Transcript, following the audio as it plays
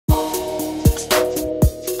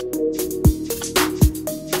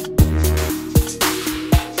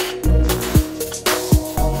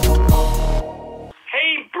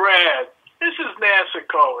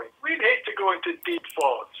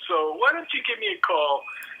don't you give me a call,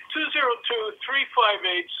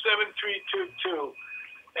 202-358-7322,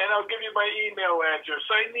 and I'll give you my email address.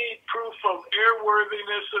 I need proof of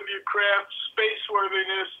airworthiness of your craft,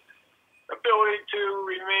 spaceworthiness, ability to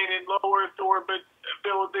remain in low Earth orbit,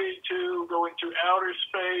 ability to go into outer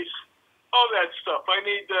space, all that stuff. I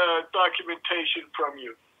need documentation from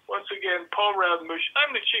you. Once again, Paul Rathmush.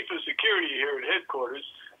 I'm the Chief of Security here at headquarters,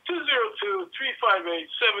 202-358-7322.